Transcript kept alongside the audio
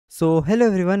So hello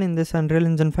everyone, in this Unreal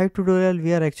Engine 5 tutorial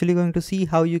we are actually going to see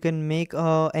how you can make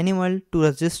a animal to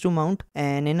adjust to mount,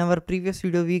 and in our previous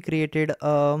video we created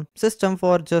a system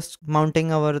for just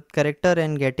mounting our character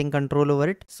and getting control over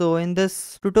it. So in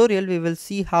this tutorial we will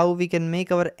see how we can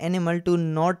make our animal to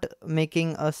not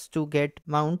making us to get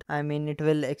mount. I mean, it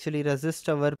will actually resist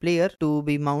our player to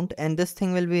be mount, and this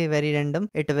thing will be very random.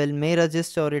 It will may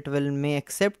resist or it will may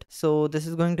accept. So this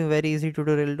is going to be very easy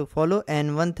tutorial to follow.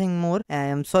 And one thing more, I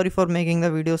am sorry for making the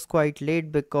videos quite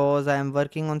late because I am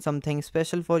working on something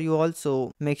special for you all,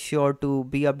 so make sure to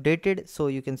be updated so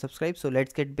you can subscribe. So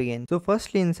let's get begin. So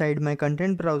firstly, inside my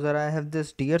content browser I have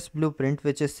this deer's blueprint,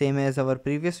 which is same as our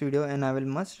previous video, and I will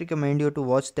must recommend you to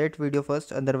watch that video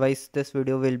first, otherwise this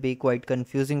video will be quite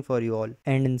confusing for you all.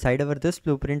 And inside our this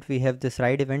blueprint we have this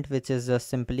ride event, which is just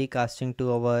simply casting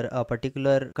to our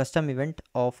particular custom event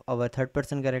of our third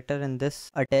person character, and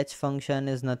this attach function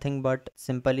is nothing but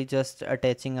simply just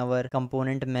attaching our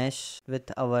component mesh with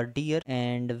our deer,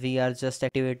 and we are just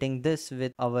activating this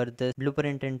with our this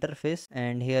blueprint interface.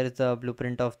 And here is the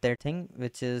blueprint of that thing,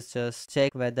 which is just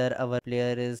check whether our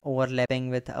player is overlapping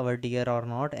with our deer or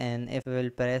not, and if we will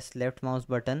press left mouse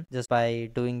button just by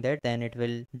doing that, then it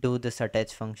will do this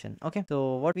attach function. Okay,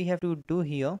 so what we have to do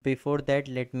here, before that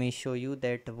let me show you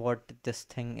that what this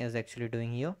thing is actually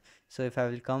doing here. So if I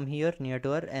will come here near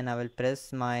to her and I will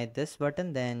press my this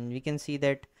button, then we can see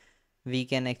that we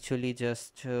can actually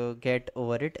just get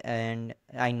over it. And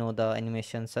I know the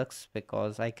animation sucks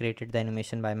because I created the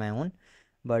animation by my own,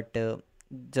 but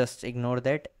just ignore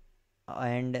that.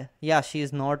 And yeah, she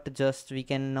is not just, we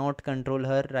cannot control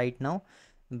her right now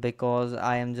because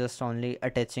I am just only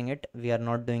attaching it. We are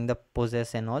not doing the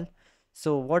possess and all.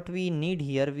 So what we need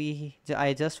here,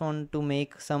 I just want to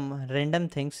make some random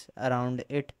things around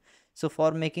it. So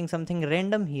for making something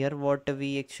random here, what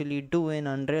we actually do in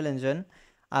Unreal Engine,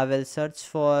 I will search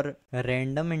for a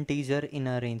random integer in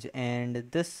a range, and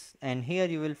here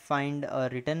you will find a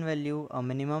return value, a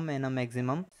minimum and a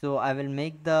maximum. So I will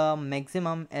make the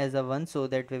maximum as a 1 so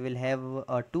that we will have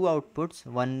two outputs,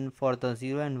 one for the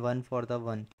 0 and one for the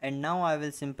 1. And now I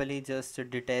will simply just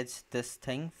detach this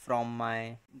thing from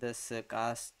my this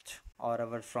cast or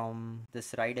our from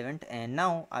this ride event, and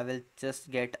now I will just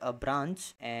get a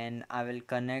branch and I will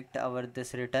connect our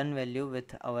this return value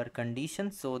with our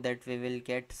condition so that we will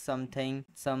get something,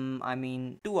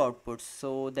 two outputs,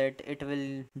 so that it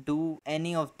will do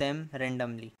any of them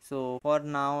randomly. So for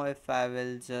now, if I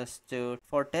will just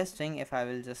for testing, if I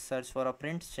will just search for a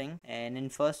print string, and in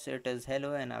first it is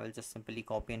hello, and I will just simply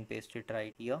copy and paste it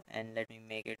right here, and let me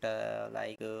make it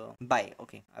bye.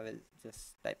 Okay, I will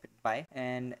just type it bye,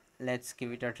 and let's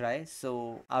give it a try.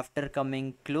 So after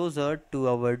coming closer to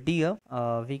our deer,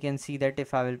 we can see that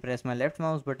if I will press my left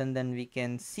mouse button, then we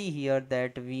can see here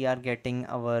that we are getting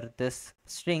our this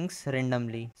strings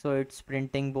randomly. So it's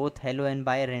printing both hello and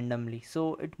bye randomly.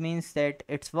 So it means that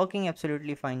it's working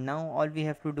absolutely fine. Now all we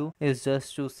have to do is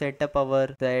just to set up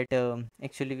our that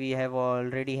actually we have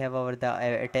already have our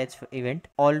the attach event.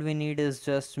 All we need is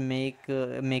just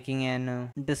making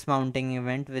an dismounting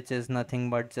event, which is nothing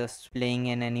but just playing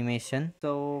an animation.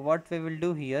 So what we will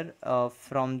do here,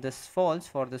 from this false,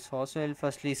 for this false we will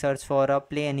firstly search for a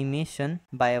play animation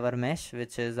by our mesh,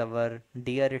 which is our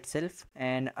deer itself,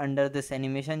 and under this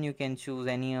animation you can choose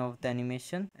any of the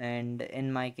animation, and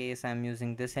in my case I'm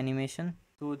using this animation.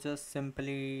 So just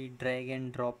simply drag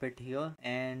and drop it here,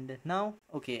 and now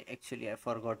okay, actually I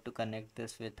forgot to connect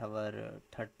this with our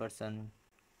third person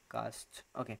cast.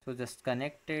 Okay, so just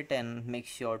connect it and make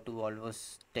sure to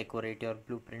always decorate your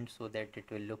blueprint so that it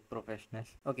will look professional.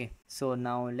 Okay, so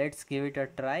now let's give it a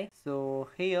try. So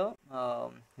here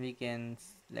we can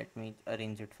let me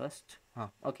arrange it first.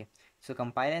 Okay, so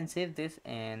compile and save this,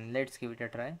 and let's give it a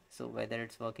try, so whether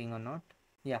it's working or not.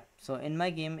 Yeah, so in my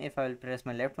game, if I will press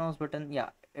my left mouse button, yeah,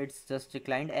 it's just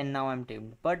declined and now I'm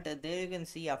tamed. But there you can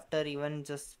see, after even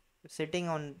just sitting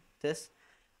on this,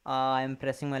 I'm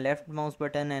pressing my left mouse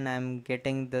button and I'm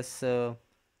getting this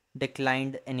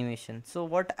declined animation. So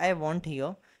what I want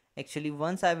here, actually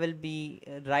once I will be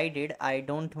rided, I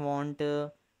don't want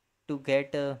to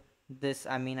get this,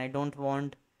 I don't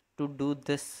want to do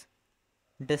this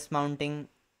dismounting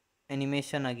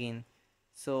animation again.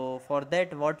 So for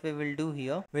that, what we will do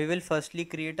here, we will firstly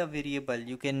create a variable.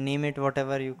 You can name it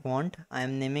whatever you want. I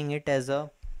am naming it as a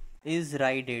is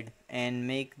write and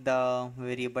make the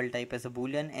variable type as a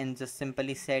boolean and just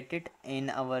simply set it in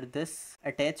our this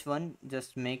attach one,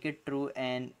 just make it true,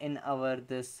 and in our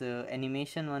this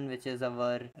animation one, which is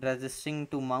our resisting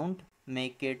to mount,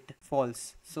 make it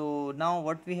false. So now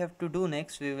what we have to do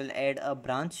next, we will add a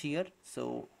branch here.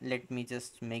 So let me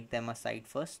just make them aside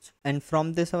first, and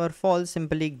from this our false,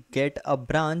 simply get a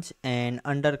branch, and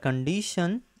under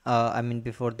condition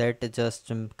before that,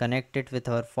 just connect it with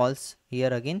our false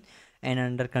here again, and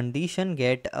under condition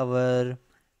get our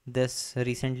this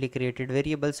recently created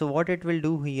variable. So what it will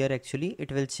do here, actually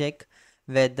it will check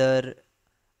whether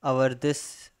our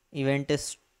this event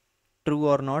is true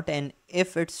or not, and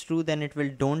if it's true then it will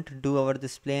don't do our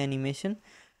display animation,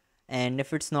 and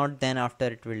if it's not then after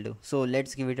it will do. So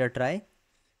let's give it a try.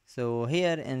 So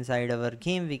here inside our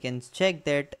game we can check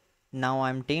that now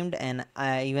I'm tamed, and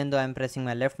even though I'm pressing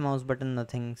my left mouse button,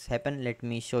 nothing's happened. Let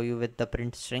me show you with the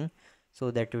print string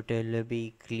so that it will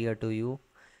be clear to you.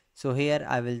 So here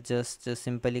I will just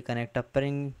simply connect a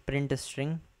print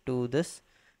string to this.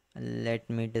 Let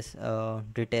me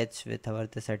detach with our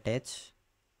this attach,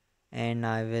 and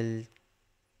I will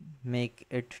make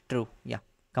it true. Yeah,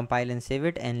 compile and save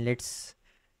it, and let's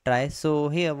try. So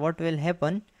here what will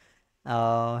happen,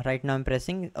 right now I'm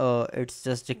pressing, it's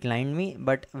just declined me,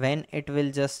 but when it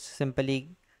will just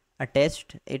simply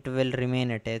attached, it will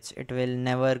remain attached, it will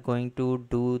never going to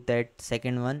do that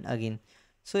second one again.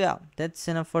 So yeah, that's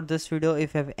enough for this video.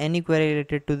 If you have any query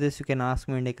related to this, you can ask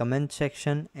me in the comment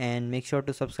section, and make sure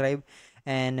to subscribe.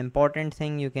 An important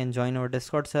thing, you can join our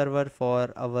Discord server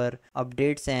for our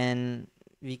updates, and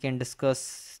we can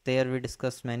discuss there, we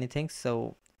discuss many things,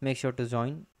 so make sure to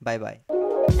join. Bye bye.